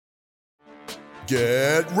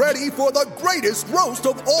Get ready for the greatest roast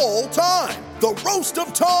of all time, the Roast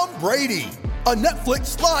of Tom Brady, a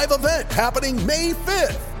Netflix live event happening May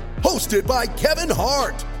 5th. Hosted by Kevin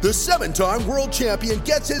Hart, the 7-time world champion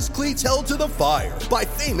gets his cleats held to the fire by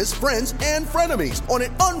famous friends and frenemies on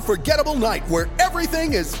an unforgettable night where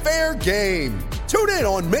everything is fair game. Tune in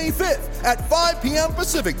on May 5th at 5 p.m.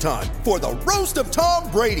 Pacific time for the Roast of Tom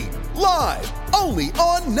Brady, live only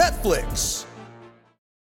on Netflix.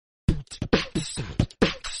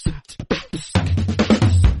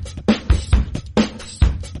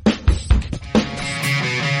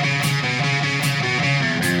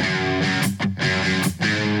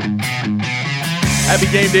 Happy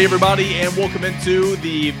game day, everybody, and welcome into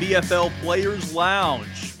the VFL Players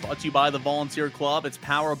Lounge, brought to you by the Volunteer Club. It's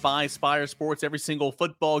powered by Spire Sports every single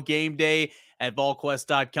football game day at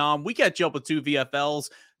volquest.com. We catch up with two VFLs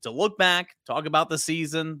to look back, talk about the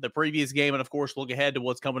season, the previous game, and, of course, look ahead to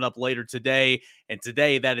what's coming up later today. And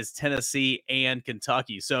today, that is Tennessee and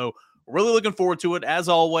Kentucky. So, really looking forward to it. As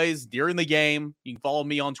always, during the game, you can follow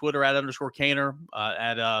me on Twitter at _Caner,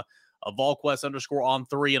 at VolQuest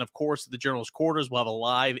 _on3. And of course, the General's Quarters will have a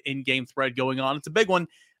live in-game thread going on. It's a big one.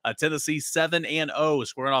 Tennessee 7-0,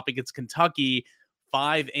 squaring off against Kentucky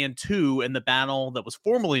 5-2 in the battle that was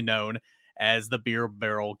formerly known as the Beer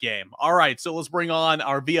Barrel game. All right, so let's bring on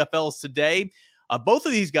our VFLs today. Both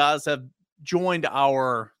of these guys have joined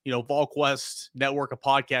our, VolQuest network of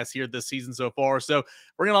podcasts here this season so far. So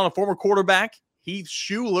bringing on a former quarterback, Heath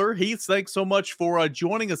Shuler. Heath, thanks so much for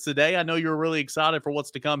joining us today. I know you're really excited for what's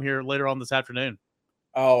to come here later on this afternoon.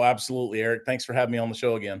 Oh, absolutely, Eric. Thanks for having me on the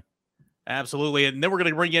show again. Absolutely. And then we're going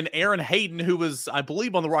to bring in Aaron Hayden, who was, I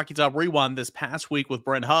believe, on the Rocky Top Rewind this past week with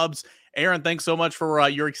Brent Hubbs. Aaron, thanks so much for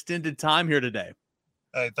your extended time here today.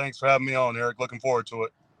 Hey, thanks for having me on, Eric. Looking forward to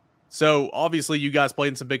it. So, obviously, you guys played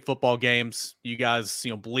in some big football games. You guys,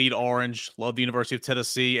 bleed orange, love the University of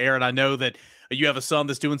Tennessee. Aaron, I know that you have a son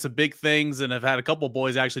that's doing some big things and have had a couple of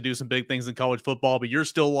boys actually do some big things in college football, but you're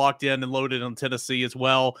still locked in and loaded on Tennessee as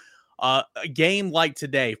well. A game like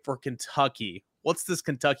today for Kentucky, what's this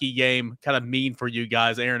Kentucky game kind of mean for you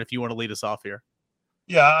guys? Aaron, if you want to lead us off here.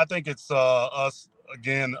 Yeah, I think it's us,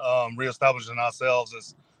 again, reestablishing ourselves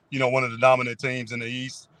as, one of the dominant teams in the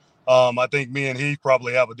East. I think me and Heath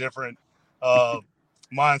probably have a different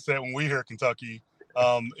mindset when we hear Kentucky,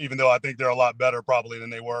 even though I think they're a lot better probably than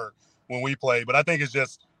they were when we played. But I think it's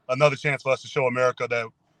just another chance for us to show America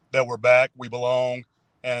that we're back, we belong,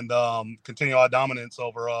 and continue our dominance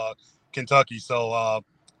over Kentucky. So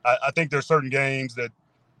I think there's certain games that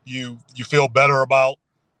you feel better about,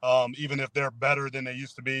 even if they're better than they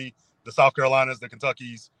used to be. The South Carolinas, the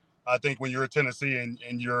Kentuckys. I think when you're at Tennessee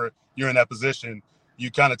and you're in that position, you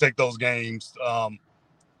kind of take those games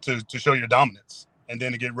to show your dominance, and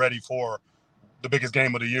then to get ready for the biggest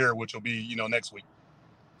game of the year, which will be next week.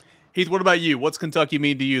 Heath, what about you? What's Kentucky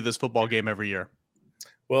mean to you this football game every year?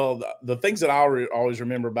 Well, the things that I always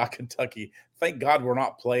remember about Kentucky, thank God we're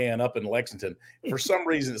not playing up in Lexington. For some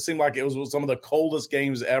reason, it seemed like it was some of the coldest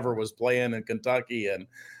games ever was playing in Kentucky. And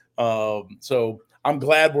so I'm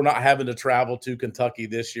glad we're not having to travel to Kentucky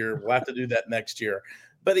this year. We'll have to do that next year.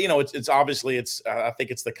 But, it's obviously I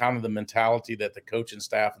think it's the kind of the mentality that the coaching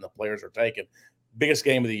staff and the players are taking. Biggest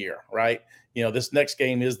game of the year, right? This next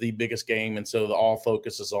game is the biggest game, and so all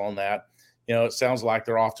focus is on that. It sounds like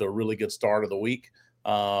they're off to a really good start of the week.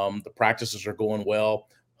 The practices are going well.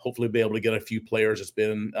 Hopefully be able to get a few players. It's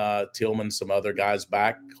been Tillman, some other guys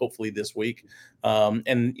back, hopefully this week.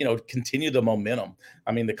 And, continue the momentum.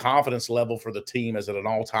 I mean, the confidence level for the team is at an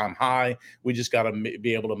all-time high. We just got to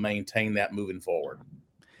be able to maintain that moving forward.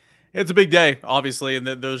 It's a big day, obviously, and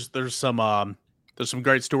there's some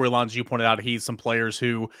great storylines you pointed out. He's some players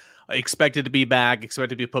who expected to be back,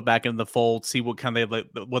 expected to be put back into the fold, see what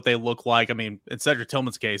they look like. I mean, in Cedric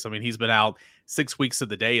Tillman's case, I mean, he's been out 6 weeks of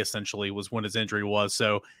the day, essentially, was when his injury was.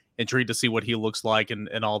 So intrigued to see what he looks like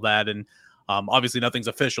and all that. And obviously nothing's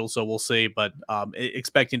official, so we'll see, but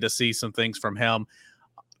expecting to see some things from him.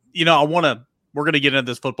 We're going to get into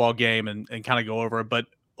this football game and kind of go over it, but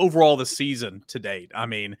overall the season to date, I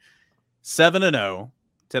mean, 7-0.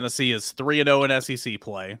 Tennessee is 3-0 in SEC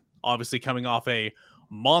play, obviously coming off a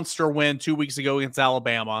monster win 2 weeks ago against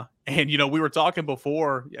Alabama. And, we were talking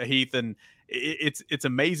before, Heath, and it's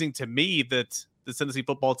amazing to me that the Tennessee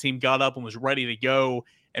football team got up and was ready to go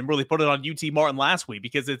and really put it on UT Martin last week,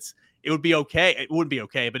 because it would be okay. It wouldn't be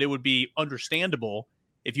okay, but it would be understandable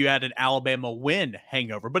if you had an Alabama win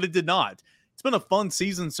hangover, but it did not. It's been a fun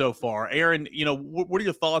season so far. Aaron, what are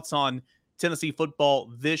your thoughts on Tennessee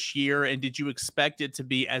football this year, and did you expect it to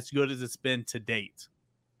be as good as it's been to date?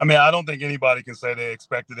 I mean, I don't think anybody can say they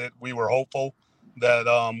expected it. We were hopeful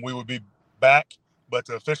that we would be back, but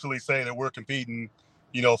to officially say that we're competing,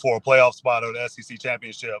 for a playoff spot or the SEC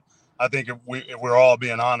championship, I think if we're all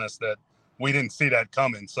being honest, that we didn't see that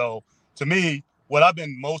coming. So to me, what I've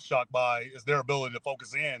been most shocked by is their ability to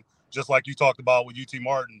focus in, just like you talked about with UT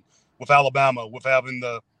Martin, with Alabama, with having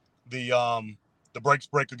the breaks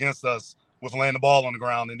break against us, with laying the ball on the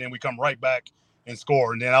ground, and then we come right back and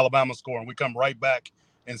score, and then Alabama score, and we come right back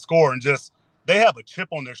and score, and just they have a chip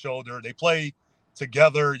on their shoulder. They play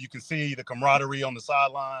together. You can see the camaraderie on the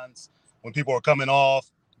sidelines when people are coming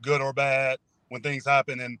off, good or bad, when things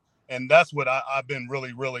happen, and that's what I've been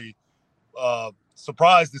really, really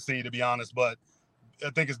surprised to see, to be honest. But I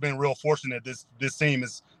think it's been real fortunate. This team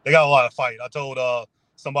they got a lot of fight. I told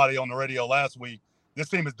somebody on the radio last week, this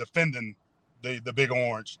team is defending the Big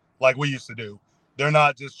Orange like we used to do. They're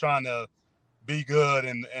not just trying to be good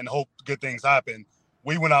and hope good things happen.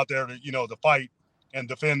 We went out there to fight and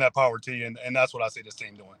defend that Power T, and that's what I see this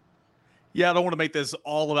team doing. Yeah, I don't want to make this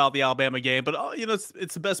all about the Alabama game, but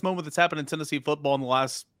it's the best moment that's happened in Tennessee football in the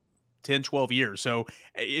last 10, 12 years. So,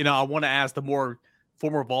 I want to ask the more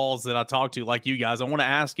former Vols that I talk to, like you guys, I want to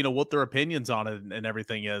ask, what their opinions on it and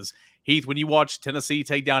everything is. Heath, when you watched Tennessee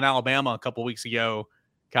take down Alabama a couple weeks ago,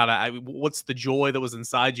 what's the joy that was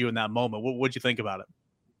inside you in that moment? What'd you think about it?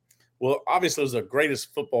 Well, obviously, it was the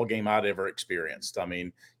greatest football game I'd ever experienced. I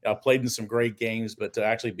mean, I played in some great games, but to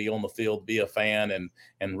actually be on the field, be a fan,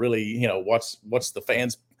 and really, watch the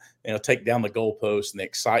fans, take down the goalpost and the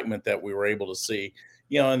excitement that we were able to see,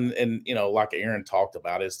 and like Aaron talked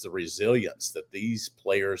about, it's the resilience that these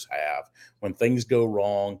players have when things go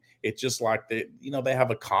wrong. It's just like they have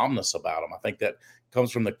a calmness about them. I think that comes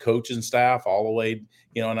from the coaching staff all the way,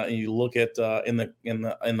 and you look at in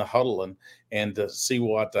the huddle and to see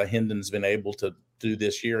what Hendon's been able to do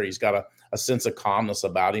this year. He's got a sense of calmness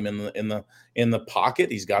about him in the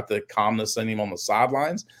pocket. He's got the calmness in him on the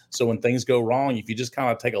sidelines. So when things go wrong, if you just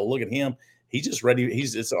kind of take a look at him, he's just ready.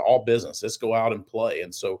 It's all business. Let's go out and play.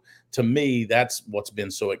 And so to me, that's what's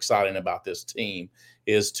been so exciting about this team,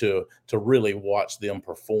 is to really watch them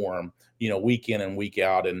perform, week in and week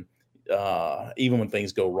out. And even when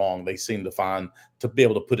things go wrong, they seem to be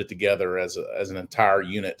able to put it together as an entire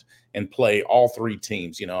unit and play all three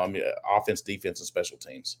teams, offense, defense, and special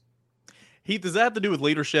teams. Heath, does that have to do with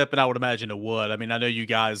leadership? And I would imagine it would. I mean, I know you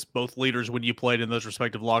guys, both leaders, when you played in those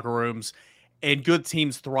respective locker rooms, and good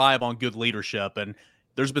teams thrive on good leadership. And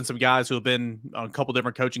there's been some guys who have been on a couple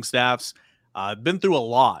different coaching staffs, been through a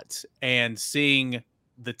lot, and seeing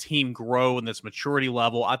the team grow in this maturity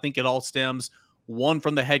level. I think it all stems, one,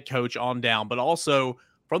 from the head coach on down, but also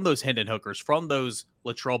from those Hendon Hookers, from those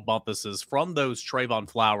Latrell Bumpuses, from those Trayvon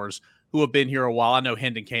Flowers, who have been here a while. I know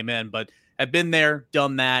Hendon came in, but have been there,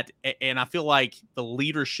 done that. And I feel like the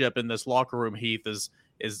leadership in this locker room, Heath, is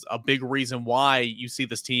a big reason why you see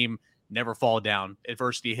this team never fall down.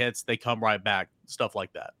 Adversity hits, they come right back, stuff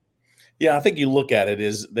like that. Yeah, I think you look at it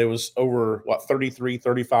is there was over 33,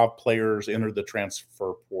 35 players entered the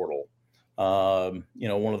transfer portal. One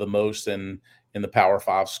of the most in the Power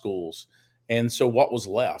 5 schools. And so what was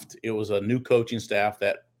left? It was a new coaching staff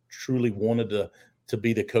that truly wanted to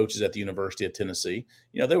be the coaches at the University of Tennessee.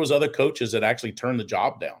 There was other coaches that actually turned the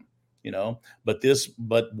job down,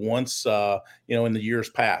 but once, in the years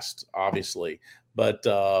past, obviously, but,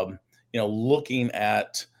 looking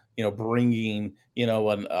at, bringing,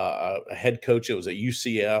 a head coach that was at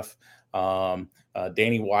UCF,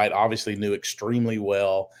 Danny White obviously knew extremely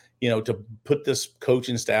well, to put this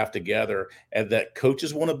coaching staff together, and that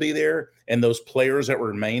coaches want to be there, and those players that were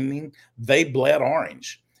remaining, they bled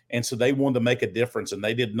orange. And so they wanted to make a difference, and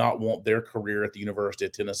they did not want their career at the University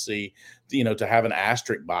of Tennessee, to have an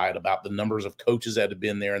asterisk by it about the numbers of coaches that had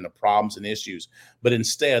been there and the problems and issues. But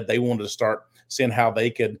instead, they wanted to start seeing how they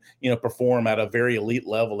could, perform at a very elite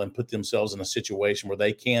level and put themselves in a situation where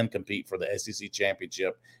they can compete for the SEC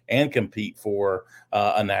championship and compete for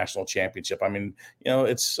a national championship. I mean,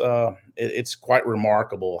 it's quite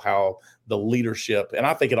remarkable how the leadership, and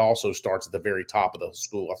I think it also starts at the very top of the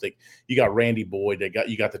school. I think you got Randy Boyd,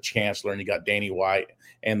 you got the chancellor, and you got Danny White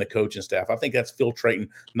and the coaching staff. I think that's filtrating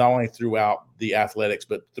not only throughout the athletics,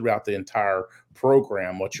 but throughout the entire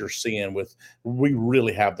program. What you're seeing we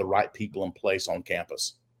really have the right people in place on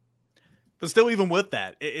campus. But still, even with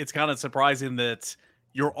that, it's kind of surprising that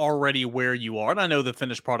you're already where you are. And I know the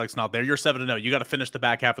finished product's not there. You're 7-0. You got to finish the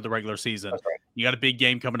back half of the regular season. That's right. You got a big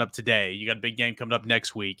game coming up today. You got a big game coming up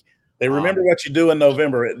next week. They remember what you do in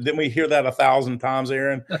November. Didn't we hear that 1,000 times,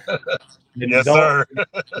 Aaron? Yes, sir.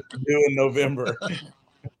 Do in November.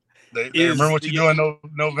 They remember what you do in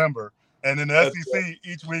November. And in the SEC,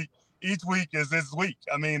 each week is this week.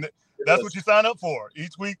 I mean, that's what you sign up for.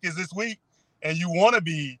 Each week is this week, and you want to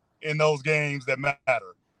be in those games that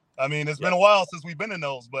matter. I mean, it's been a while since we've been in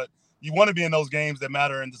those, but you want to be in those games that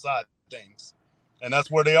matter and decide things. And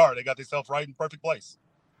that's where they are. They got themselves right in perfect place.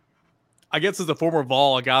 I guess as a former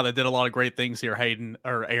Vol, a guy that did a lot of great things here, Hayden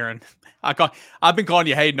or Aaron. I've been calling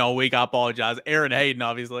you Hayden all week. I apologize. Aaron Hayden,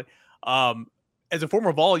 obviously. As a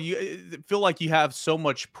former Vol, you feel like you have so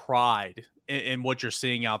much pride in what you're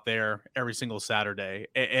seeing out there every single Saturday.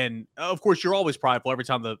 And of course, you're always prideful every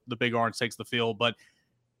time the Big Orange takes the field. But,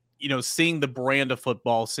 seeing the brand of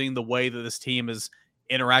football, seeing the way that this team is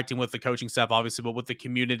interacting with the coaching staff, obviously, but with the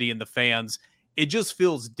community and the fans, it just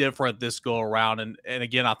feels different this go around. And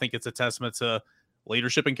again, I think it's a testament to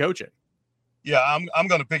leadership and coaching. Yeah, I'm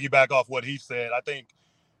going to piggyback off what he said. I think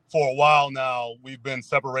for a while now, we've been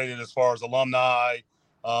separated as far as alumni,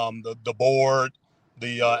 the board,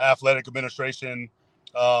 the athletic administration,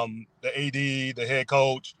 the AD, the head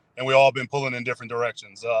coach, and we all been pulling in different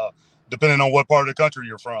directions, depending on what part of the country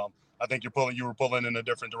you're from. I think you were pulling in a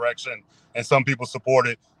different direction, and some people support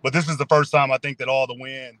it. But this is the first time I think that all the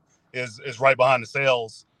wind is right behind the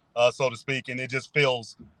sails, so to speak, and it just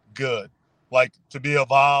feels good. Like to be a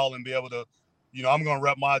Vol and be able to, I'm going to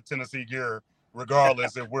rep my Tennessee gear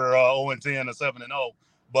regardless if we're 0-10 or 7-0.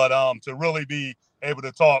 But to really be able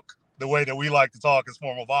to talk the way that we like to talk as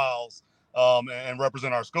former Vols and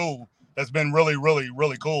represent our school, that's been really, really,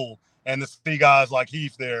 really cool. And to see guys like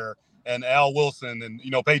Heath there and Al Wilson and,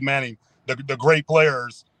 Peyton Manning, the great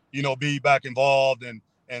players, be back involved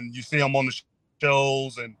and you see them on the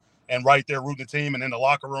shows and right there rooting the team and in the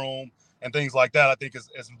locker room and things like that. I think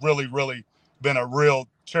it's really, really been a real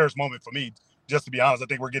cherished moment for me, just to be honest. I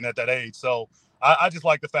think we're getting at that age. So I just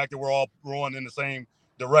like the fact that we're all rowing in the same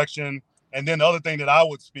direction. And then the other thing that I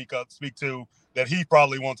would speak to that he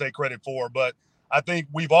probably won't take credit for, but I think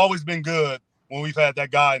we've always been good when we've had that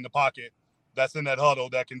guy in the pocket that's in that huddle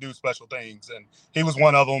that can do special things. And he was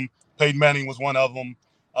one of them. Peyton Manning was one of them.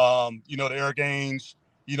 The Eric Ainge,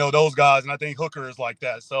 those guys. And I think Hooker is like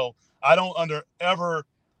that. So I don't ever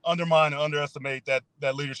undermine or underestimate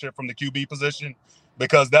that leadership from the QB position,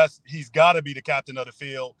 because he's got to be the captain of the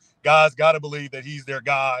field. Guys got to believe that he's their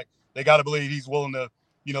guy. They got to believe he's willing to,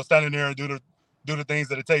 stand in there and do the things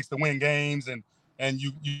that it takes to win games. And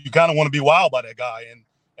you kind of want to be wild by that guy.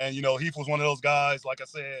 And Heath was one of those guys, like I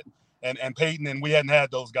said, and Peyton, and we hadn't had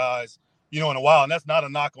those guys, in a while. And that's not a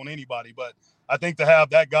knock on anybody, but I think to have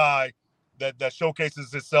that guy that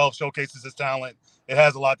showcases himself, showcases his talent, it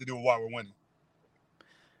has a lot to do with why we're winning.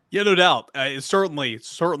 Yeah, no doubt. It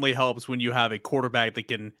certainly helps when you have a quarterback that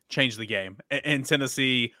can change the game. And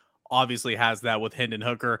Tennessee obviously has that with Hendon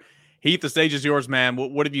Hooker. Heath, the stage is yours, man.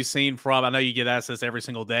 What have you seen from, I know you get asked this every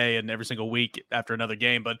single day and every single week after another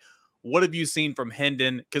game, but what have you seen from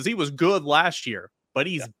Hendon? Because he was good last year, but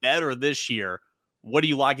he's better this year. What do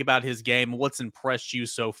you like about his game? What's impressed you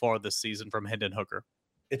so far this season from Hendon Hooker?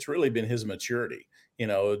 It's really been his maturity,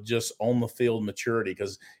 just on the field maturity.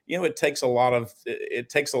 Because, it takes a lot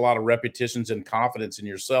of repetitions and confidence in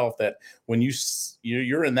yourself that when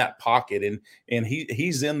you're in that pocket and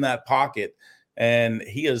he's in that pocket and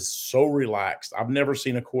he is so relaxed. I've never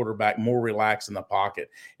seen a quarterback more relaxed in the pocket.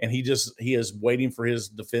 And he is waiting for his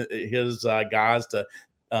guys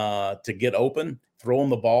to get open, throw him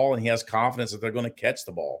the ball, and he has confidence that they're going to catch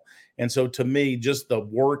the ball. And so to me, just the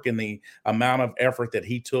work and the amount of effort that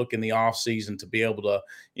he took in the offseason to be able to,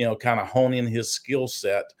 kind of hone in his skill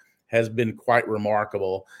set has been quite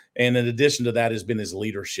remarkable. And in addition to that has been his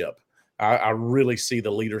leadership. I really see the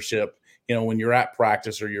leadership, when you're at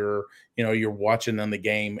practice or you're watching in the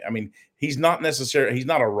game. I mean, he's not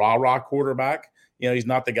a rah-rah quarterback. He's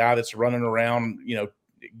not the guy that's running around,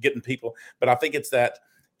 getting people. But I think it's that,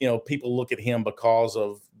 people look at him because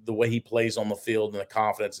of the way he plays on the field and the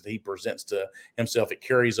confidence that he presents to himself. It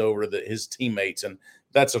carries over to his teammates, and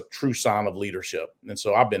that's a true sign of leadership. And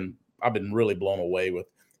so I've been really blown away with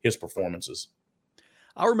his performances.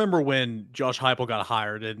 I remember when Josh Heupel got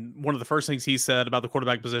hired, and one of the first things he said about the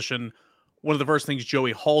quarterback position, one of the first things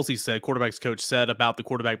Joey Halsey said, quarterback's coach, said about the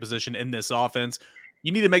quarterback position in this offense,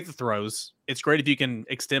 you need to make the throws. It's great if you can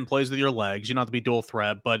extend plays with your legs. You don't have to be dual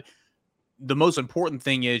threat, but the most important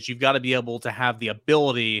thing is you've got to be able to have the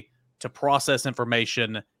ability to process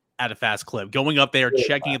information at a fast clip. Going up there,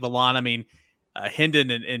 checking at the line. I mean, Hendon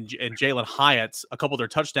and Jalen Hyatt, a couple of their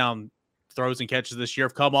touchdown throws and catches this year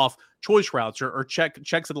have come off choice routes or checks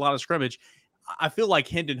at the line of scrimmage. I feel like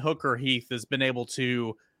Hendon Hooker, Heath, has been able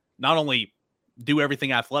to not only do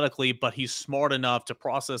everything athletically, but he's smart enough to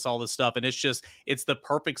process all this stuff. And it's the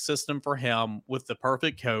perfect system for him with the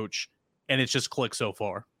perfect coach, and it's just clicked so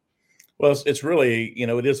far. Well, it's really,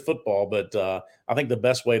 it is football, but I think the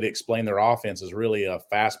best way to explain their offense is really a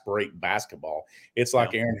fast break basketball. It's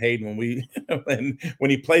like Aaron Hayden when we when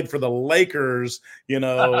he played for the Lakers,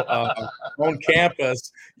 on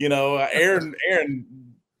campus. Aaron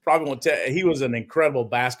probably won't tell. He was an incredible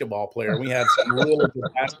basketball player. We had some really good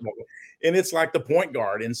basketball, and it's like the point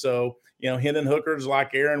guard. And so, Hendon Hooker's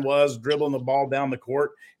like Aaron was, dribbling the ball down the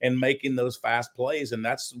court and making those fast plays. And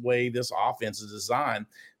that's the way this offense is designed.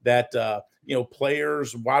 That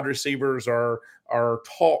players, wide receivers are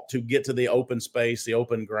taught to get to the open space, the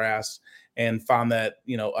open grass, and find that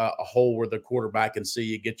a hole where the quarterback can see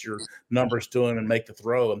you, get your numbers to him, and make the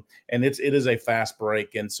throw. And it is a fast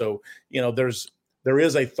break. And so there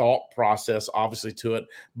is a thought process, obviously, to it.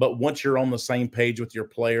 But once you're on the same page with your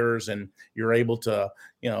players and you're able to,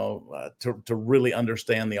 to really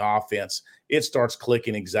understand the offense, it starts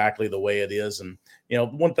clicking exactly the way it is. And,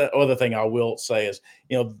 other thing I will say is,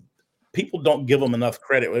 people don't give them enough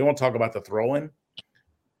credit. We won't talk about the throwing.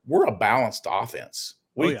 We're a balanced offense.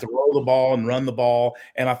 We throw the ball and run the ball,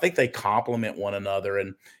 and I think they complement one another.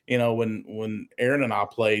 And, when Aaron and I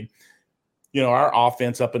played, our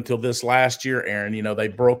offense up until this last year, Aaron, they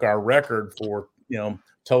broke our record for,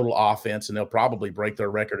 total offense, and they'll probably break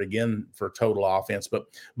their record again for total offense.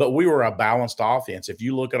 But we were a balanced offense. If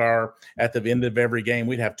you look at the end of every game,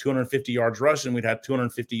 we'd have 250 yards rushing, we'd have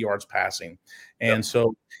 250 yards passing. And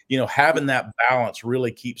so, having that balance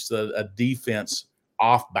really keeps a defense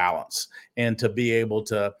off balance, and to be able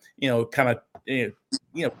to, kind of,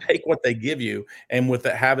 take what they give you. And with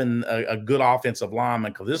it, having a good offensive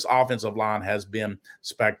lineman, because this offensive line has been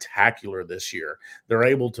spectacular this year. They're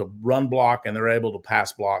able to run block and they're able to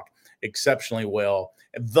pass block exceptionally well.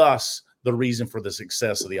 Thus, the reason for the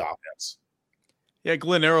success of the offense. Yeah,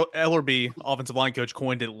 Glenn Ellerbe, offensive line coach,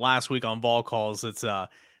 coined it last week on Vol Calls. It's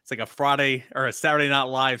like a Friday or a Saturday Night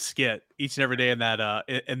Live skit each and every day in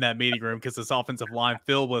that meeting room, because this offensive line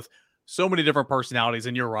filled with so many different personalities.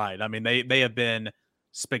 And you're right. I mean, they have been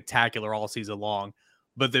spectacular all season long.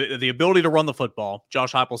 But the ability to run the football,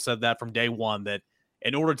 Josh Heupel said that from day one, that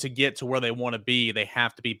in order to get to where they want to be, they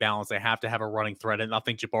have to be balanced. They have to have a running threat. And I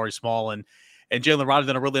think Jabari Small and Jalen Ryder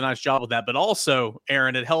done a really nice job with that. But also,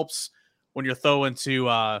 Aaron, it helps when you're throwing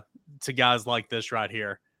to guys like this right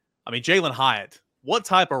here. I mean, Jalen Hyatt, what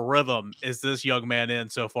type of rhythm is this young man in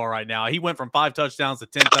so far right now? He went from 5 touchdowns to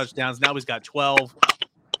 10 touchdowns. Now he's got 12.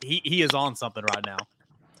 He is on something right now.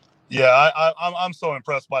 Yeah, I'm so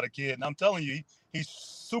impressed by the kid. And I'm telling you, he's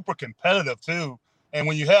super competitive too. And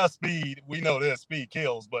when you have speed, we know that speed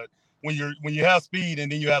kills. But when you have speed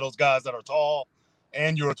and then you have those guys that are tall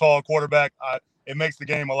and you're a tall quarterback, it makes the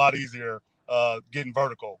game a lot easier getting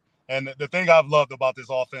vertical. And the thing I've loved about this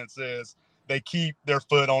offense is they keep their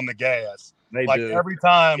foot on the gas. They like do. Every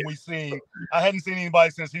time I hadn't seen anybody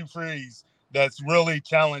since Hugh Freeze that's really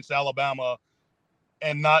challenged Alabama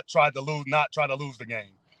and not try to lose the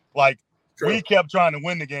game. Like, True. We kept trying to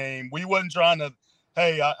win the game. We wasn't trying to,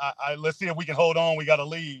 hey, let's see if we can hold on. We got a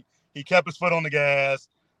lead. He kept his foot on the gas.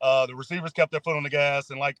 The receivers kept their foot on the gas,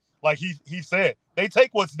 and like he said, they take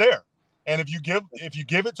what's there. And if you give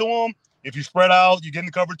it to them, if you spread out, you get in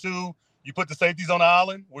the cover 2, you put the safeties on the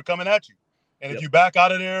island, we're coming at you. And if you back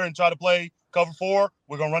out of there and try to play cover 4,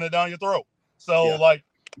 we're gonna run it down your throat. So like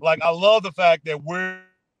I love the fact that we're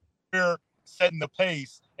setting the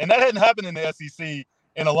pace, and that hadn't happened in the SEC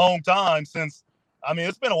in a long time since. I mean,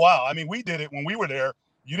 it's been a while. I mean, we did it when we were there.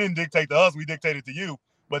 You didn't dictate to us; we dictated to you.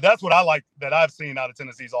 But that's what I like that I've seen out of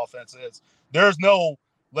Tennessee's offense is there's no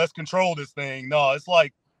let's control this thing. No, it's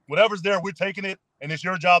like whatever's there, we're taking it, and it's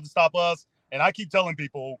your job to stop us. And I keep telling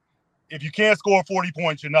people, if you can't score 40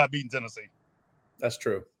 points, you're not beating Tennessee. That's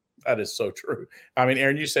true. That is so true. I mean,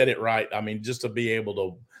 Aaron, you said it right. I mean, just to be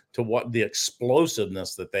able to what the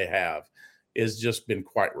explosiveness that they have is just been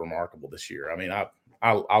quite remarkable this year. I mean,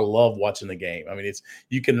 I love watching the game. I mean,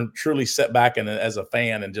 you can truly sit back and as a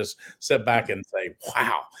fan and just sit back and say,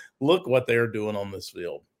 wow, look what they're doing on this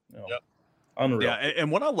field. Unreal. Yeah,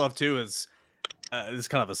 and what I love too is this is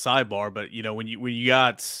kind of a sidebar, but when you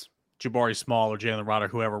got Jabari Small or Jalen Ryder,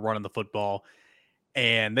 whoever running the football,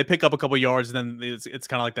 and they pick up a couple yards, and then it's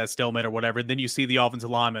kind of like that stalemate or whatever. Then you see the offensive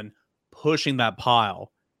lineman pushing that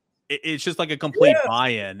pile. It's just like a complete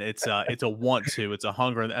buy-in. It's a want to. It's a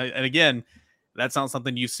hunger. And again, that's not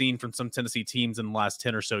something you've seen from some Tennessee teams in the last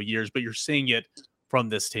 10 or so years, but you're seeing it from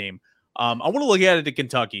this team. I want to look at it to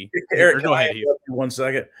Kentucky. Eric, go ahead, Heath. 1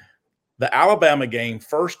 second. The Alabama game,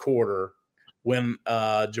 first quarter, when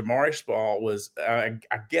Jamari Small was, I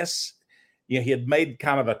guess, he had made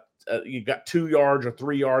kind of you got 2 yards or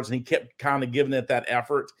 3 yards, and he kept kind of giving it that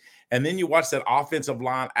effort. And then you watch that offensive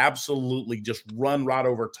line absolutely just run right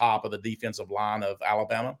over top of the defensive line of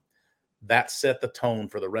Alabama. That set the tone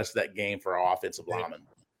for the rest of that game for our offensive linemen.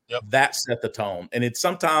 Yep. That set the tone. And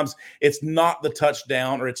sometimes it's not the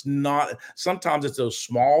touchdown, or sometimes it's those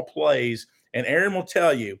small plays. And Aaron will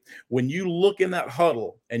tell you, when you look in that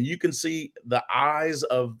huddle and you can see the eyes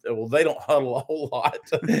they don't huddle a whole lot,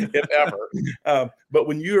 if ever. But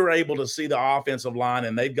when you're able to see the offensive line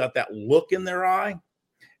and they've got that look in their eye,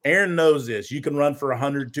 Aaron knows this. You can run for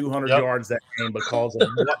 100, 200 yards that game because of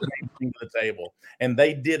what they bring to the table. And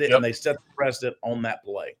they did it, and they set the precedent on that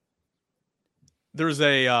play. There's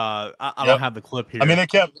I don't have the clip here. I mean, they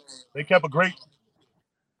kept a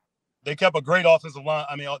great offensive line.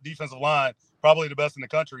 I mean, defensive line, probably the best in the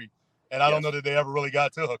country. And I don't know that they ever really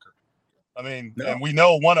got to Hooker. I mean, and we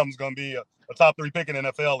know one of them is going to be a top 3 pick in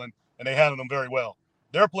the NFL, and they handled them very well.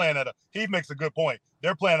 They're playing he makes a good point.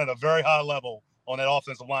 They're playing at a very high level on that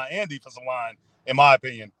offensive line and defensive line, in my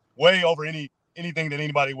opinion, way over anything that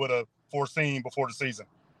anybody would have foreseen before the season.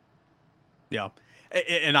 Yeah.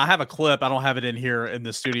 And I have a clip. I don't have it in here in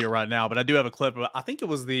the studio right now, but I do have a clip. I think it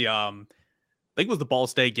was the Ball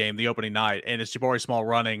State game, the opening night, and it's Jabari Small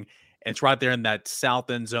running. And it's right there in that south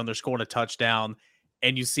end zone. They're scoring a touchdown,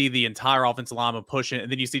 and you see the entire offensive lineman pushing,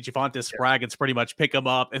 and then you see Javonte Spraggins pretty much pick him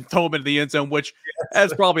up and throw him into the end zone, which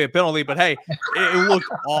that's probably a penalty, but hey, it looked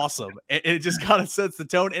awesome. It just kind of sets the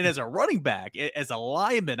tone. And as a running back, as a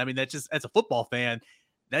lineman, I mean, that's just, as a football fan,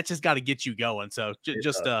 that's just got to get you going. So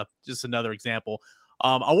just another example.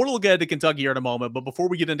 I want to look ahead to Kentucky here in a moment, but before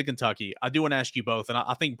we get into Kentucky, I do want to ask you both, and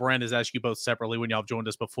I think Brent has asked you both separately when y'all have joined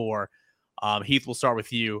us before. Heath, we'll start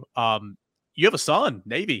with you. You have a son,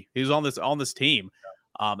 Navy, who's on this team.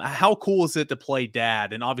 How cool is it to play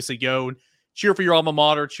dad? And obviously go cheer for your alma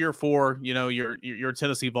mater, cheer for, your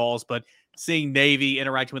Tennessee Vols, but seeing Navy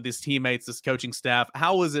interacting with his teammates, this coaching staff,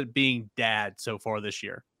 how is it being dad so far this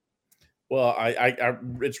year? Well,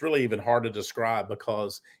 it's really even hard to describe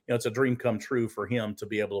because, it's a dream come true for him to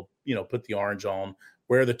be able to, put the orange on,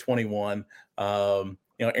 wear the 21.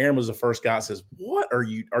 Aaron was the first guy that says, "What are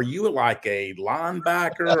you? Are you like a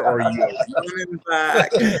linebacker? Or are you a running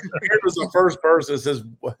back?" Aaron was the first person that says,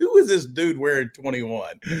 "Who is this dude wearing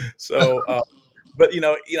 21?" So, but he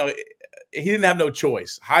didn't have no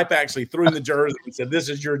choice. Hype actually threw him the jersey and said, "This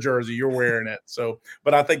is your jersey. You're wearing it." So,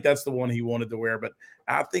 but I think that's the one he wanted to wear. But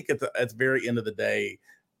I think at the very end of the day,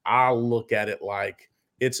 I look at it like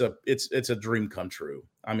it's a dream come true.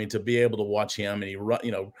 I mean, to be able to watch him and he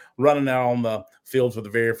running out on the field for the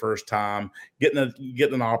very first time, getting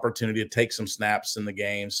an opportunity to take some snaps in the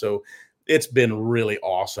game. So it's been really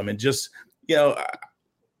awesome. And just,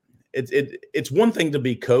 it's one thing to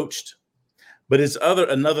be coached, but it's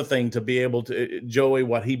another thing to be able to, Joey,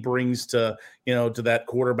 what he brings to that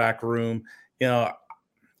quarterback room.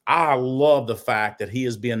 I love the fact that he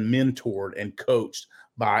is being mentored and coached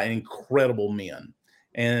by incredible men.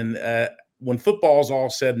 And when football's all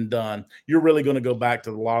said and done, you're really going to go back to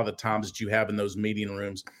a lot of the times that you have in those meeting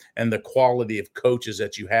rooms and the quality of coaches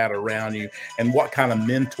that you had around you and what kind of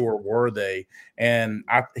mentor were they. And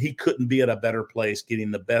he couldn't be at a better place getting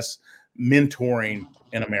the best mentoring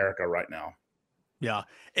in America right now. Yeah.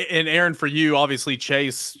 And Aaron, for you, obviously,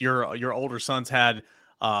 Chase, your older son's had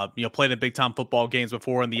played in big time football games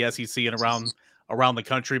before in the SEC and around the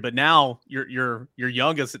country, but now your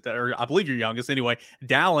youngest, or I believe your youngest anyway,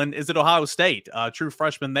 Dallin, is at Ohio State, true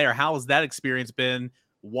freshman there. How has that experience been,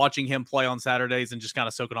 watching him play on Saturdays and just kind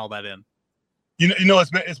of soaking all that in?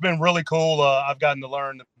 It's been really cool. I've gotten to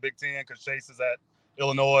learn the Big Ten because Chase is at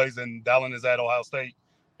Illinois and Dallin is at Ohio State,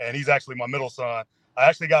 and he's actually my middle son. I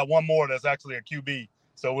actually got one more that's actually a QB,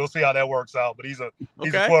 so we'll see how that works out. But he's a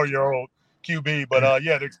 12-year-old QB. But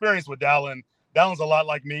the experience with Dallin's a lot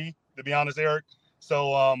like me, to be honest, Eric.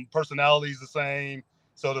 So personality is the same.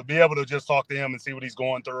 So to be able to just talk to him and see what he's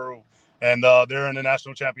going through, and they're in the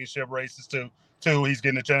national championship races too. He's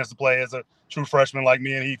getting a chance to play as a true freshman like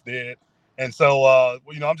me and Heath did. And so,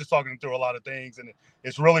 I'm just talking him through a lot of things, and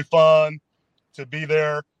it's really fun to be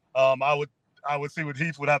there. I would see what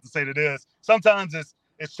Heath would have to say to this. Sometimes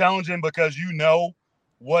it's challenging because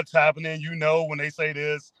what's happening. When they say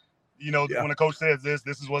this, when the coach says this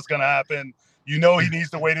is what's going to happen. He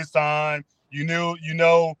needs to wait his time.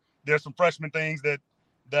 There's some freshman things that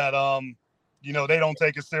they don't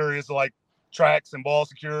take as serious, like tracks and ball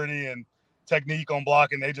security and technique on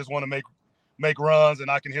blocking. They just want to make runs,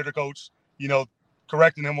 and I can hear the coach,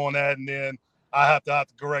 correcting him on that, and then I have to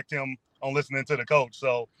correct him on listening to the coach.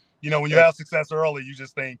 So, when you have success early, you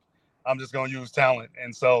just think, I'm just going to use talent.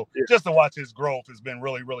 And so just to watch his growth has been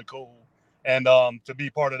really, really cool, and to be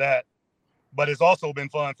part of that. But it's also been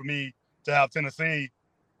fun for me to have Tennessee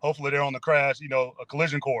hopefully they're on the crash, a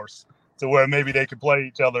collision course to where maybe they could play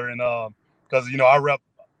each other. And because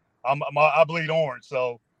I bleed orange,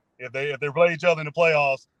 so if they play each other in the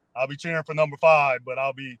playoffs, I'll be cheering for number 5, but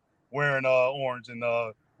I'll be wearing orange and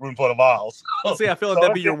rooting for the Vols. See, I feel like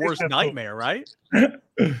that'd be your worst nightmare, right?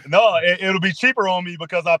 No, it'll be cheaper on me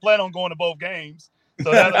because I plan on going to both games.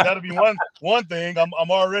 So that'll be one thing.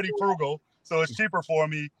 I'm already frugal, so it's cheaper for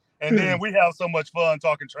me. And then we have so much fun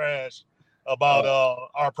talking trash about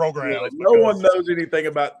our program. No one knows anything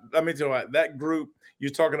about. Let me tell you what, that group.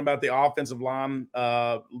 You're talking about the offensive line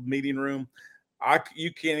meeting room. I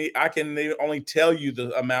can only tell you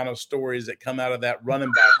the amount of stories that come out of that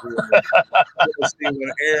running back room.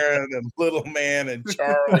 When Aaron and Little Man and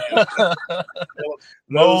Charlie, and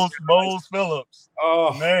Mose Phillips.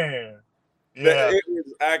 Oh man, yeah. It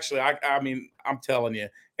was actually. I mean, I'm telling you.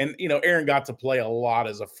 And Aaron got to play a lot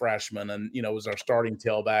as a freshman, and was our starting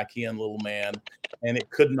tailback. He and Little Man, and it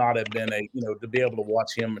could not have been to be able to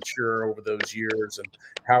watch him mature over those years and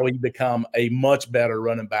how he become a much better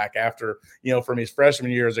running back after from his freshman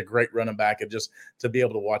year as a great running back, and just to be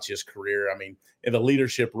able to watch his career. I mean, in the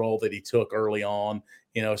leadership role that he took early on,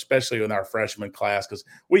 especially in our freshman class, because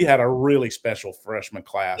we had a really special freshman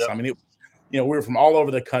class. Yep. I mean, we were from all over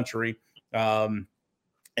the country.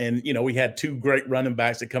 And, we had 2 great running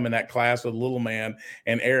backs that come in that class with Little Man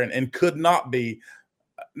and Aaron, and could not be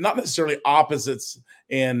not necessarily opposites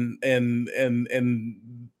in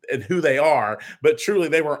who they are, but truly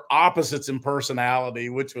they were opposites in personality,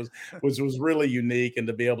 which was really unique. And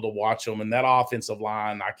to be able to watch them, and that offensive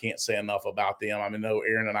line, I can't say enough about them. I mean,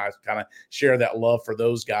 Aaron and I kind of share that love for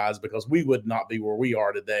those guys, because we would not be where we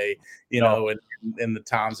are today, in the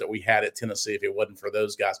times that we had at Tennessee if it wasn't for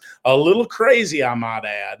those guys. A little crazy, I might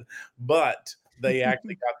add, but they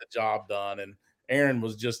actually got the job done. And Aaron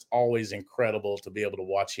was just always incredible to be able to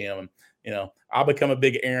watch him. And, I become a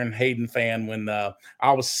big Aaron Hayden fan when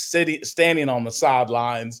I was standing on the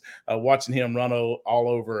sidelines watching him run all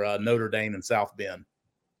over Notre Dame and South Bend.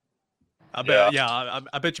 I bet,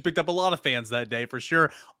 I bet you picked up a lot of fans that day for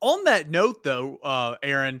sure. On that note, though,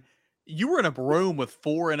 Aaron, you were in a room with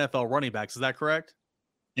 4 NFL running backs. Is that correct?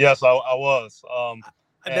 Yes, I was.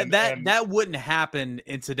 That wouldn't happen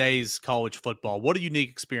in today's college football. What a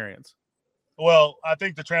unique experience. Well, I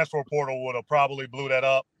think the transfer portal would have probably blew that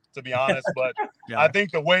up, to be honest. But I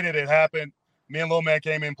think the way that it happened, me and Little Man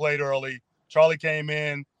came in, played early. Charlie came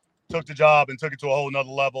in, took the job, and took it to a whole nother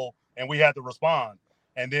level, and we had to respond.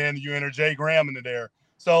 And then you enter Jay Graham into there.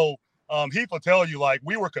 So Heath will tell you,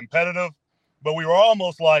 we were competitive, but we were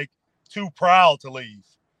almost too proud to leave.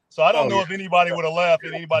 So I don't know if anybody would have left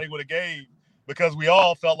and anybody would have gave, because we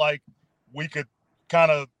all felt like we could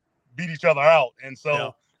kind of beat each other out. And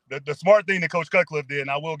so the smart thing that Coach Cutcliffe did,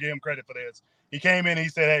 and I will give him credit for this, he came in and he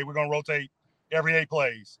said, hey, we're going to rotate every 8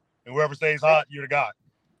 plays, and whoever stays hot, you're the guy.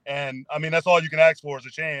 And, I mean, that's all you can ask for is a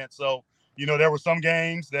chance. So, there were some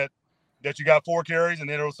games that you got 4 carries, and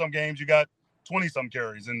then there were some games you got 20-some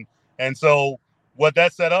carries. And so what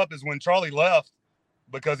that set up is when Charlie left,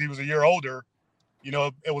 because he was a year older,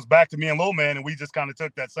 it was back to me and Little Man, and we just kind of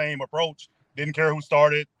took that same approach, didn't care who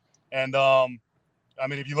started. And, I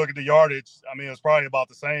mean, if you look at the yardage, I mean, it was probably about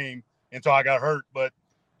the same until I got hurt. But,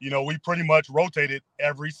 we pretty much rotated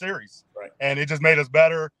every series. Right. And it just made us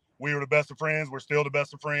better. We were the best of friends. We're still the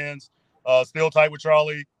best of friends. Still tight with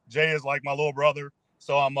Charlie. Jay is like my little brother.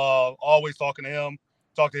 So I'm always talking to him.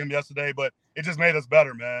 Talked to him yesterday. But it just made us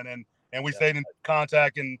better, man. And we stayed in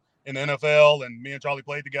contact in the NFL. And me and Charlie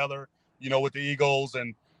played together, with the Eagles.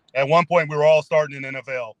 And at one point, we were all starting in the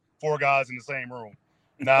NFL, 4 guys in the same room.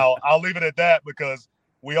 Now, I'll leave it at that, because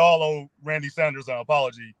we all owe Randy Sanders an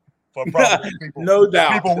apology for probably people,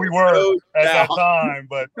 people we were at that time.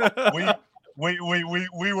 But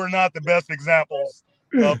we were not the best examples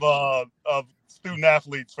of student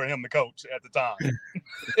athletes for him to coach at the time.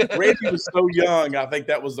 Randy was so young. I think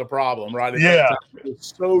that was the problem, right? He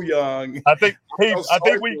was so young. I think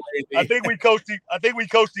we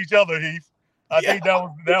coached each other, Heath. I think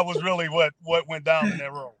that was really what went down in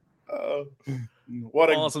that room. What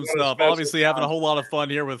awesome stuff. Obviously having a whole lot of fun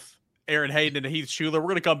here with Aaron Hayden and Heath Schuler. We're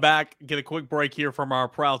going to come back, get a quick break here from our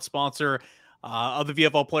proud sponsor of the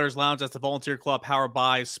VFL Players Lounge. That's the Volunteer Club powered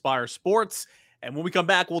by Spire Sports. And when we come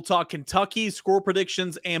back, we'll talk Kentucky score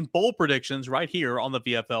predictions and bowl predictions right here on the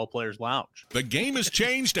VFL Players Lounge. The game has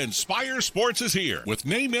changed and Spire Sports is here. With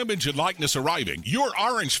name, image, and likeness arriving, your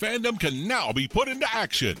Orange fandom can now be put into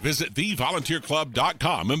action. Visit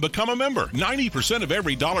thevolunteerclub.com and become a member. 90% of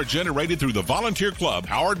every dollar generated through the Volunteer Club,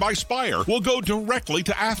 powered by Spire, will go directly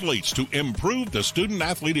to athletes to improve the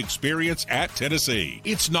student-athlete experience at Tennessee.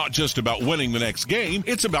 It's not just about winning the next game.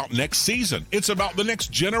 It's about next season. It's about the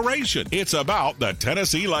next generation. It's about the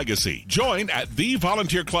Tennessee legacy. Join at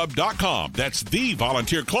thevolunteerclub.com. That's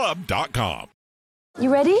thevolunteerclub.com.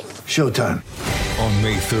 You ready? Showtime. On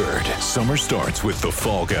May 3rd, summer starts with The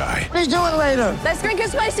Fall Guy. Let's do it later. Let's drink a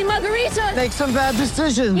spicy margarita. Make some bad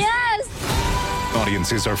decisions. Yes!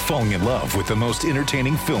 Audiences are falling in love with the most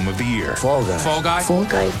entertaining film of the year. Fall Guy. Fall Guy? Fall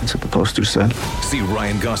guy. That's what the poster said. See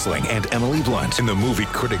Ryan Gosling and Emily Blunt in the movie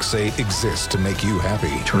critics say exists to make you happy.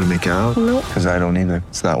 Trying to make it out? Nope. Because I don't either.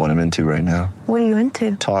 It's not what I'm into right now. What are you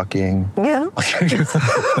into? Talking. Yeah.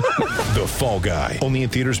 The Fall Guy. Only in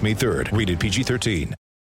theaters May 3rd. Rated PG-13.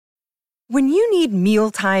 When you need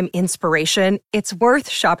mealtime inspiration, it's worth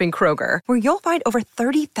shopping Kroger, where you'll find over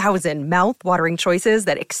 30,000 mouth-watering choices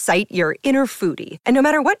that excite your inner foodie. And no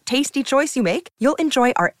matter what tasty choice you make, you'll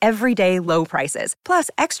enjoy our everyday low prices, plus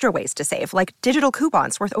extra ways to save, like digital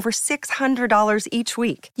coupons worth over $600 each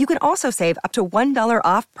week. You can also save up to $1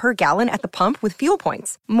 off per gallon at the pump with fuel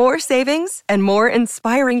points. More savings and more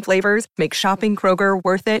inspiring flavors make shopping Kroger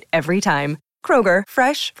worth it every time. Kroger,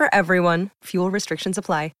 fresh for everyone. Fuel restrictions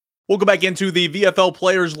apply. We'll go back into the VFL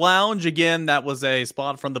Players Lounge. Again, that was a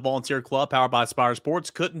spot from the Volunteer Club powered by Spire Sports.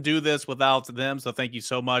 Couldn't do this without them, so thank you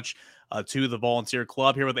so much to the Volunteer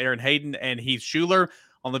Club. Here with Aaron Hayden and Heath Schuler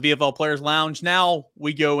on the VFL Players Lounge. Now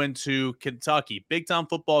we go into Kentucky. Big-time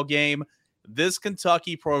football game. This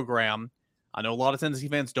Kentucky program, I know a lot of Tennessee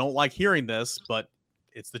fans don't like hearing this, but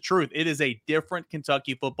it's the truth. It is a different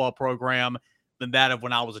Kentucky football program than that of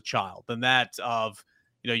when I was a child, than that of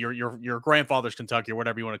your grandfather's Kentucky or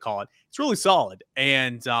whatever you want to call it. It's really solid.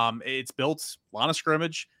 And it's built line of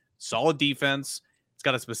scrimmage, solid defense. It's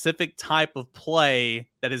got a specific type of play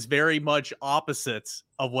that is very much opposite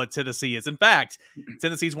of what Tennessee is. In fact,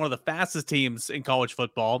 Tennessee is one of the fastest teams in college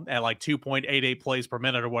football at like 2.88 plays per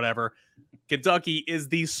minute or whatever. Kentucky is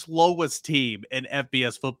the slowest team in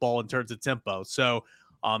FBS football in terms of tempo. So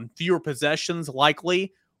fewer possessions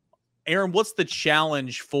likely. Aaron, what's the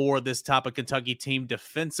challenge for this type of Kentucky team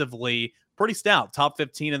defensively? Pretty stout, top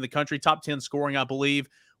 15 in the country, top 10 scoring, I believe.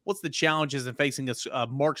 What's the challenges in facing this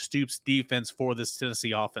Mark Stoops defense for this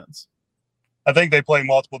Tennessee offense? I think they play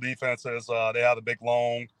multiple defenses. They have the big,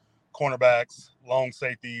 long cornerbacks, long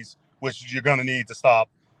safeties, which you're going to need to stop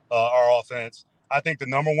our offense. I think the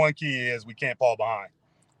number one key is we can't fall behind,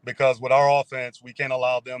 because with our offense, we can't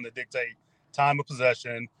allow them to dictate time of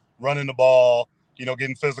possession, running the ball,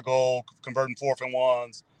 getting physical, converting 4th and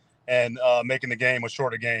 1s, and making the game a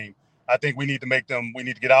shorter game. I think we need to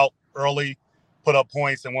get out early, put up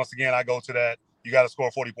points. And once again, I go to that, you got to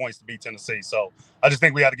score 40 points to beat Tennessee. So I just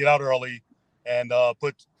think we got to get out early and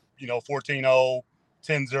put, 14-0,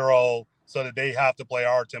 10-0, so that they have to play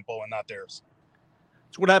our tempo and not theirs.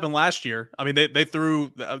 It's what happened last year. I mean, they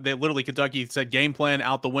literally, Kentucky said game plan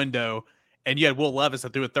out the window. And you had Will Levis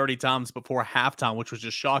that threw it 30 times before halftime, which was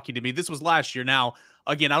just shocking to me. This was last year. Now,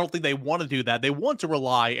 again, I don't think they want to do that. They want to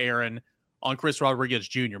rely, Aaron, on Chris Rodriguez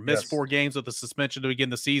Jr. Missed 4 games with a suspension to begin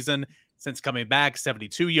the season. Since coming back,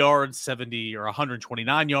 72 yards,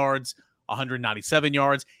 129 yards, 197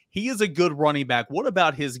 yards. He is a good running back. What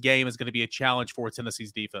about his game is going to be a challenge for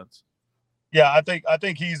Tennessee's defense? Yeah, I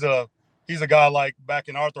think he's a guy like back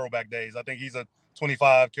in our throwback days. I think he's a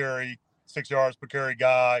 25 carry, 6 yards per carry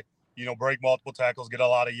guy. Break multiple tackles, get a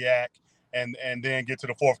lot of yak, and then get to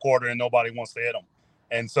the fourth quarter and nobody wants to hit him.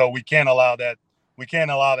 And so we can't allow that. We can't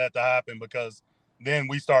allow that to happen, because then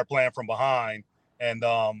we start playing from behind, and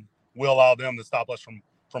we'll allow them to stop us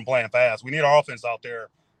from playing fast. We need our offense out there.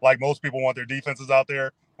 Like most people want their defenses out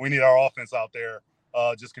there, we need our offense out there.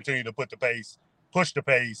 Just continue to push the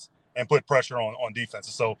pace, and put pressure on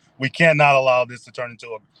defenses. So we cannot allow this to turn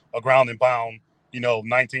into a ground and pound,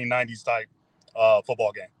 1990s type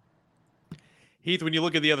football game. Heath, when you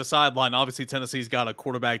look at the other sideline, obviously Tennessee's got a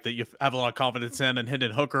quarterback that you have a lot of confidence in, and Hendon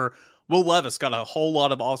Hooker. Will Levis got a whole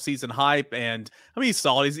lot of offseason hype, and he's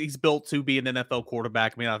solid. He's built to be an NFL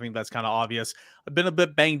quarterback. I think that's kind of obvious. Been a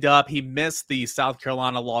bit banged up. He missed the South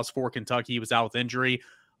Carolina loss for Kentucky. He was out with injury,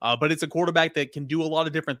 but it's a quarterback that can do a lot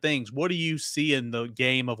of different things. What do you see in the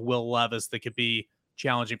game of Will Levis that could be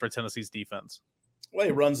challenging for Tennessee's defense? Well,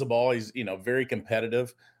 he runs the ball. He's, very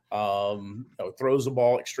competitive. Throws the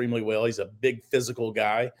ball extremely well. He's a big physical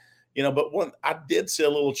guy. But I did see a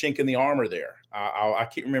little chink in the armor there. I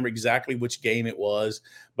can't remember exactly which game it was,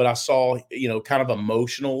 but I saw, kind of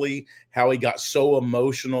emotionally how he got so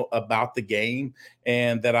emotional about the game,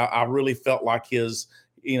 and that I really felt like his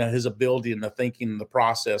ability and the thinking and the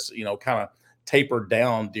process, kind of tapered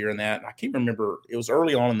down during that. And I can't remember, it was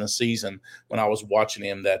early on in the season when I was watching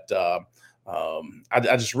him that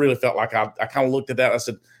I just really felt like I kind of looked at that. I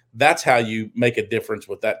said, that's how you make a difference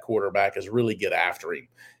with that quarterback, is really get after him.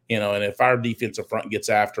 And if our defensive front gets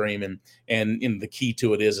after him, and the key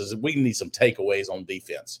to it is we need some takeaways on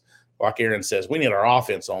defense. Like Aaron says, we need our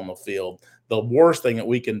offense on the field. The worst thing that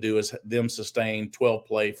we can do is them sustain 12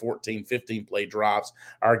 play, 14, 15 play drops.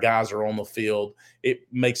 Our guys are on the field. It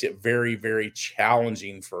makes it very, very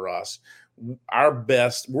challenging for us.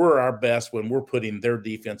 We're our best when we're putting their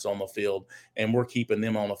defense on the field, and we're keeping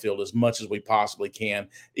them on the field as much as we possibly can,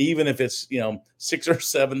 even if it's 6 or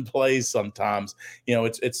 7 plays. Sometimes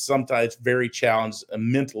it's very challenged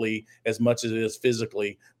mentally as much as it is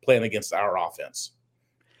physically playing against our offense.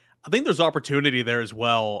 I think there's opportunity there as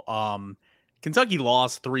well. Kentucky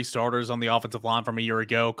lost 3 starters on the offensive line from a year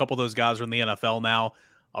ago. A couple of those guys are in the NFL now.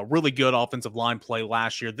 A really good offensive line play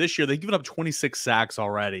last year. This year, they've given up 26 sacks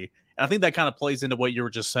already. And I think that kind of plays into what you were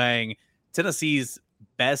just saying. Tennessee's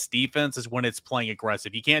best defense is when it's playing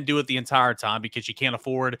aggressive. You can't do it the entire time because you can't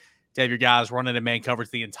afford to have your guys running in man coverage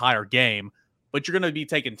the entire game. But you're going to be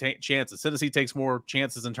taking chances. Tennessee takes more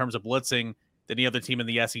chances in terms of blitzing than any other team in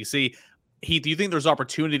the SEC. Heath, do you think there's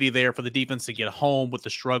opportunity there for the defense to get home with the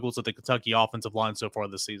struggles of the Kentucky offensive line so far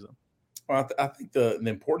this season? Well, I think the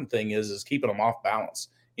important thing is keeping them off balance.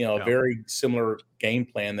 A very similar game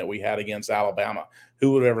plan that we had against Alabama.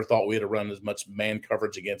 Who would have ever thought we'd have run as much man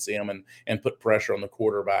coverage against them and put pressure on the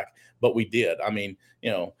quarterback? But we did. I mean,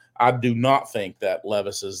 I do not think that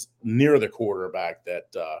Levis is near the quarterback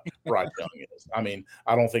that Bryce Young is. I mean,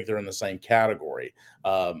 I don't think they're in the same category.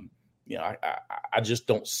 I just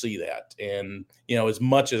don't see that. And, as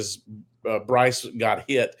much as Bryce got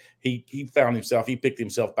hit, he picked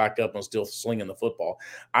himself back up and was still slinging the football.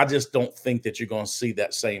 I just don't think that you're going to see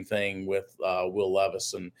that same thing with Will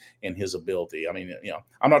Levis and his ability. I mean,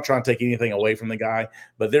 I'm not trying to take anything away from the guy,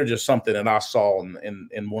 but there's just something that I saw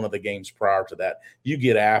in one of the games prior to that. You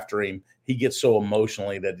get after him, he gets so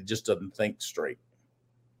emotionally that he just doesn't think straight.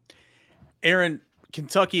 Aaron,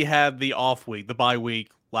 Kentucky had the off week, the bye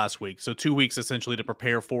week last week. So 2 weeks essentially to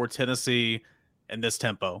prepare for Tennessee in this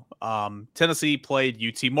tempo. Tennessee played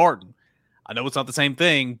UT Martin. I know it's not the same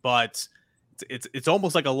thing, but it's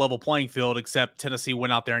almost like a level playing field, except Tennessee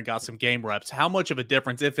went out there and got some game reps. How much of a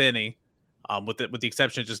difference, if any, with the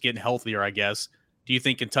exception of just getting healthier, I guess, do you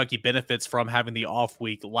think Kentucky benefits from having the off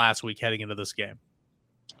week last week heading into this game?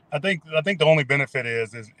 I think the only benefit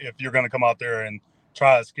is if you're going to come out there and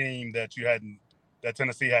try a scheme that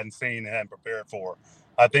Tennessee hadn't seen and hadn't prepared for.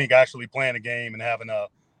 I think actually playing a game and having a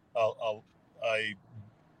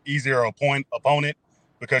easier opponent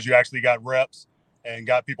because you actually got reps and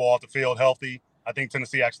got people off the field healthy. I think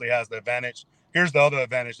Tennessee actually has the advantage. Here's the other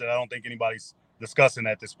advantage that I don't think anybody's discussing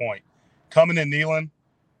at this point. Coming in Neyland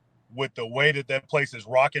with the way that place is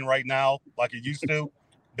rocking right now, like it used to,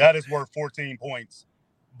 that is worth 14 points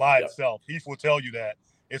by itself. Heath will tell you that.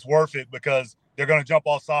 It's worth it because they're going to jump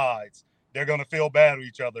off sides. They're going to feel bad with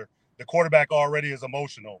each other. The quarterback already is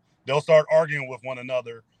emotional. They'll start arguing with one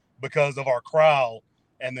another because of our crowd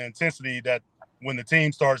and the intensity that when the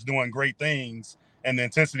team starts doing great things and the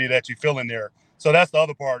intensity that you feel in there. So that's the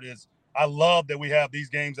other part is I love that we have these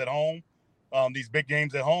games at home, these big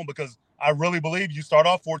games at home, because I really believe you start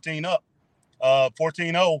off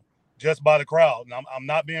 14-0 just by the crowd. And I'm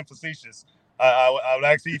not being facetious. I would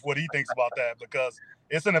ask Heath what he thinks about that because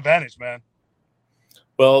it's an advantage, man.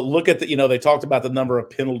 Well, look at they talked about the number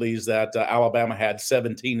of penalties that Alabama had,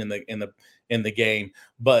 17 in the game,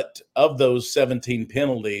 but of those 17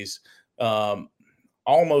 penalties,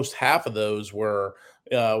 almost half of those were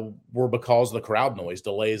because of the crowd noise,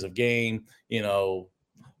 delays of game,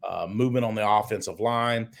 movement on the offensive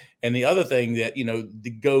line. And the other thing that,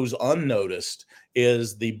 goes unnoticed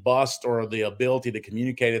is the bust or the ability to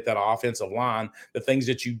communicate at that offensive line, the things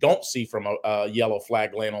that you don't see from a yellow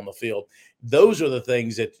flag laying on the field. Those are the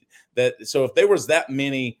things that so if there was that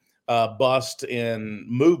many bust in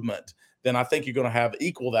movement, then I think you're going to have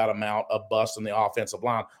equal that amount of bust in the offensive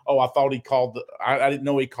line. Oh, I thought he called I didn't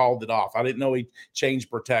know he called it off. I didn't know he changed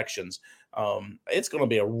protections. It's going to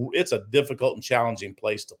be it's a difficult and challenging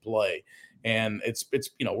place to play. And it's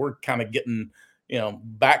we're kind of getting,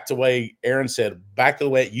 back to the way Aaron said, back to the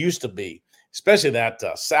way it used to be. especially that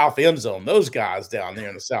south end zone. Those guys down there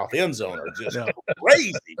in the south end zone are just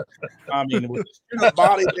crazy. I mean, with the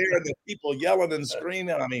body there and the people yelling and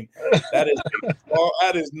screaming. I mean, that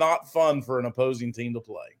is not fun for an opposing team to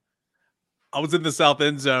play. I was in the south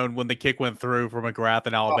end zone when the kick went through for McGrath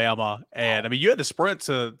in Alabama, and I mean, you had to sprint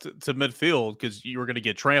to midfield because you were going to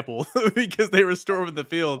get trampled because they were storming the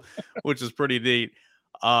field, which is pretty neat.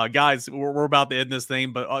 Guys, we're about to end this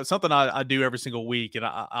thing, but something I do every single week, and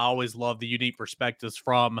I always love the unique perspectives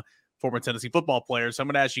from former Tennessee football players. So I'm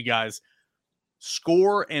going to ask you guys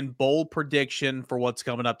score and bold prediction for what's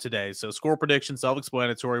coming up today. So score prediction,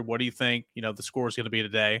 self-explanatory. What do you think, the score is going to be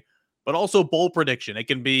today? But also bold prediction. It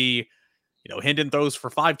can be, Hendon throws for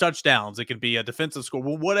 5 touchdowns. It can be a defensive score.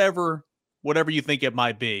 Well, whatever you think it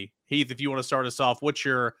might be. Heath, if you want to start us off, what's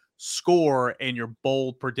your score and your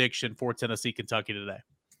bold prediction for Tennessee, Kentucky today?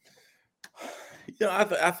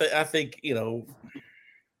 I think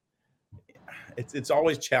it's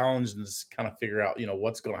always challenging to kind of figure out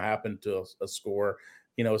what's going to happen to a score.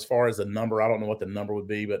 As far as the number, I don't know what the number would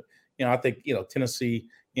be, but I think Tennessee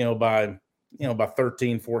by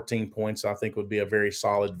 13, 14 points, I think would be a very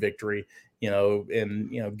solid victory. And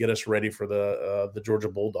get us ready for the Georgia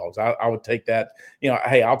Bulldogs. I would take that.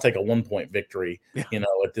 Hey, I'll take a 1-point victory.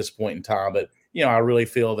 At this point in time, but I really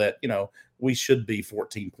feel that we should be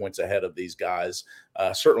 14 points ahead of these guys.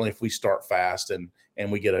 Certainly, if we start fast and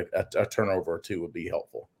we get a turnover or two, would be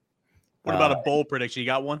helpful. What about a bold prediction? You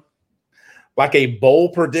got one? Like a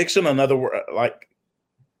bold prediction? Another word,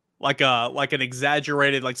 like an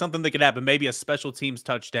exaggerated, like something that could happen. Maybe a special teams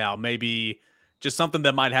touchdown. Maybe just something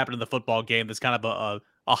that might happen in the football game that's kind of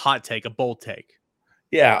a hot take, a bold take.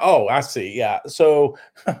 Yeah. Oh, I see. Yeah. So,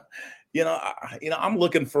 I'm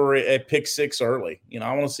looking for a pick 6 early.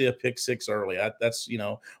 I want to see a pick 6 early. That's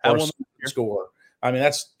or a score. I mean,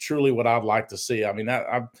 that's truly what I'd like to see. I mean,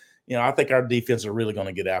 I think our defense are really going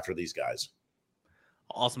to get after these guys.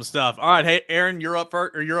 Awesome stuff. All right, hey Aaron, you're up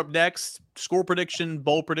first, or you're up next. Score prediction,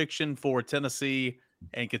 bold prediction for Tennessee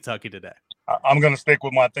and Kentucky today. I'm going to stick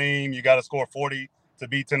with my theme. You got to score 40 to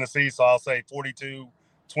beat Tennessee, so I'll say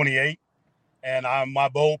 42-28. And my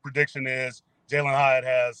bold prediction is Jalen Hyatt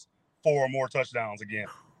has 4 or more touchdowns again.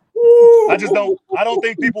 I don't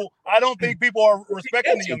think people are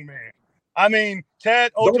respecting the young man. I mean,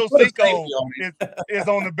 Chad Ochocinco is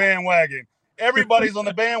on the bandwagon. Everybody's on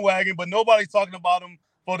the bandwagon, but nobody's talking about him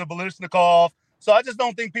for the Biletnikoff. So I just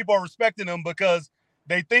don't think people are respecting him because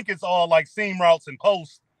they think it's all like seam routes and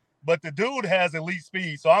posts. But the dude has elite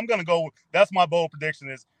speed. So I'm going to go – that's my bold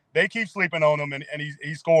prediction is they keep sleeping on him, and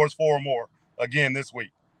he scores 4 or more again this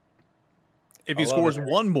week. If he scores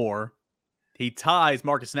 1 more, he ties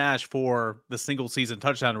Marcus Nash for the single-season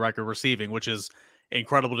touchdown record receiving, which is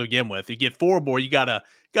incredible to begin with. You get 4 more, you got a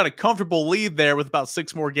comfortable lead there with about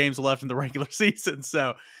 6 more games left in the regular season.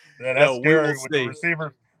 So that's scary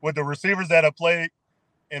with the receivers that have played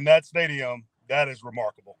in that stadium. That is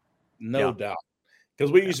remarkable. No doubt.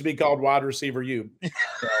 Because we used to be called wide receiver U.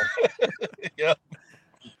 So. Yeah.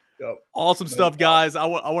 Awesome stuff, guys. I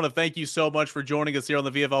want to thank you so much for joining us here on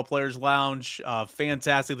the VFL Players Lounge.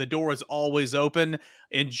 Fantastic. The door is always open.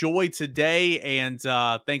 Enjoy today, and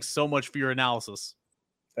thanks so much for your analysis.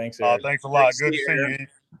 Thanks, Eric. Thanks a lot. Good to see you.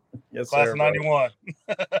 Yes, Class sir, of 91.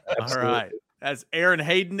 All right. That's Aaron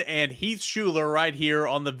Hayden and Heath Schuler right here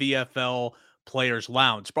on the VFL Players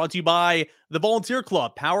Lounge. Brought to you by the Volunteer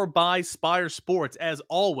Club, powered by Spire Sports. As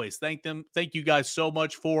always, thank you guys so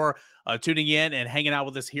much for tuning in and hanging out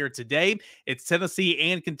with us here today. It's Tennessee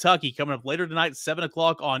and Kentucky coming up later tonight, 7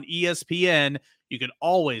 o'clock on ESPN. You can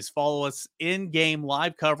always follow us in-game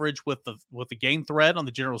live coverage with the game thread on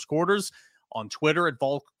the General's Quarters on Twitter at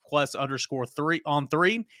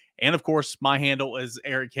VolQuest_3 and of course my handle is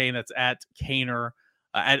Eric Kane. That's at Kaner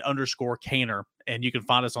 @_Kaner. And you can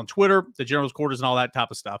find us on Twitter, the General's Quarters, and all that type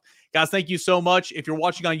of stuff. Guys, thank you so much. If you're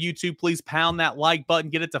watching on YouTube, please pound that like button,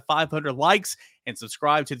 get it to 500 likes, and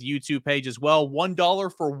subscribe to the YouTube page as well.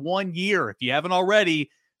 $1 for 1 year. If you haven't already,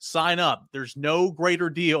 sign up. There's no greater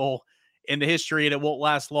deal in the history, and it won't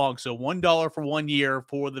last long. So $1 for 1 year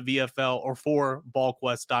for the VFL or for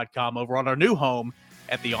VolQuest.com over on our new home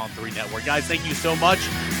at the On3 Network. Guys, thank you so much,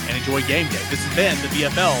 and enjoy game day. This has been the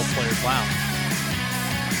VFL Players Lounge.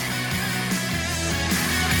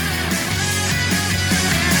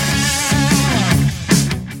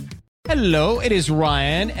 Hello, it is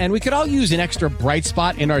Ryan, and we could all use an extra bright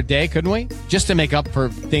spot in our day, couldn't we? Just to make up for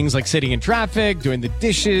things like sitting in traffic, doing the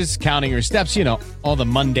dishes, counting your steps, all the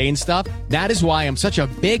mundane stuff. That is why I'm such a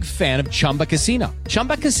big fan of Chumba Casino.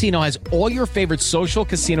 Chumba Casino has all your favorite social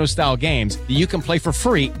casino-style games that you can play for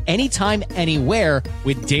free anytime, anywhere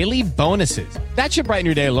with daily bonuses. That should brighten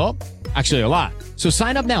your day a little. Actually, a lot. So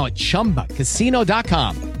sign up now at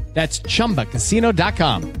ChumbaCasino.com. That's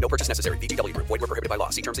ChumbaCasino.com. No purchase necessary. VGW Group. Void where prohibited by law.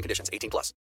 See terms and conditions. 18+.